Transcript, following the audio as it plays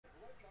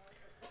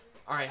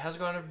Alright, how's it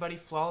going, everybody?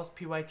 Flawless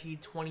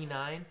PYT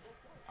 29.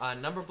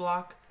 Number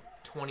block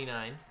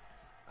 29.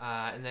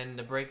 And then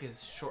the break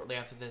is shortly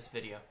after this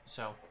video.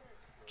 So,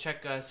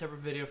 check a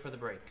separate video for the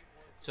break.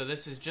 So,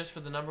 this is just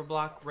for the number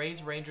block.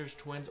 Rays, Rangers,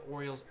 Twins,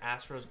 Orioles,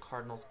 Astros,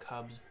 Cardinals,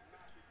 Cubs,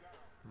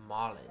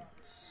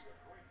 Marlins.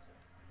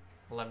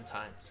 11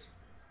 times.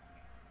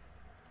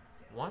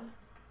 1,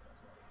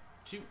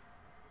 2,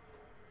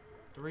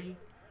 3,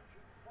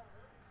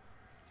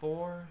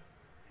 4,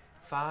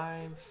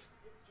 5.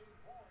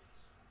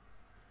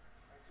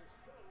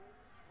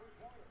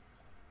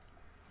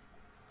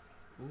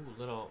 Ooh,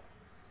 little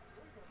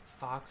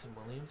Fox and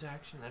Williams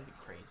action. That'd be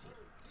crazy.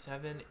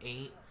 7,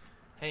 8.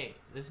 Hey,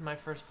 this is my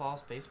first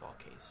Flawless baseball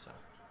case, so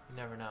you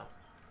never know.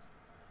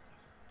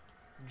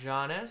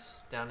 John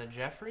S. down to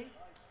Jeffrey.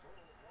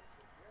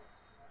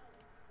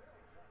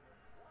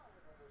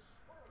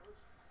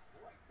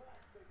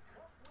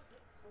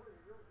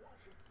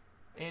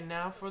 And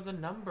now for the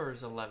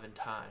numbers 11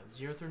 times.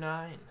 0 through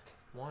 9.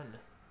 1,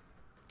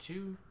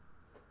 2,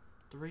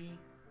 3,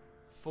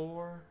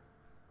 4,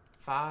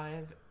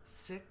 5,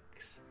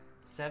 6,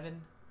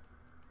 7,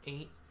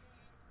 8,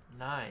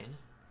 9,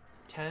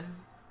 10,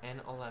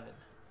 and 11.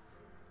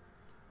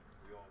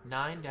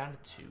 9 down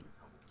to 2.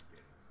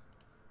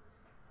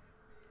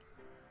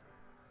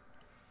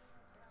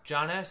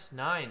 John S.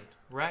 9.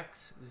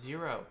 Rex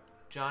 0.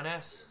 John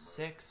S.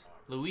 6.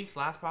 Luis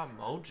last spot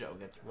Mojo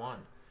gets 1.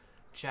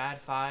 Chad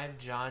 5.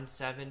 John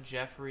 7.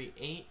 Jeffrey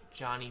 8.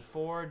 Johnny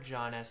 4.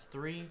 John S.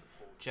 3.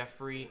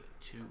 Jeffrey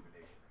 2.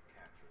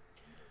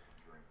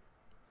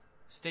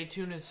 Stay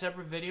tuned, in a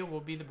separate video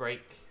will be the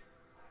break.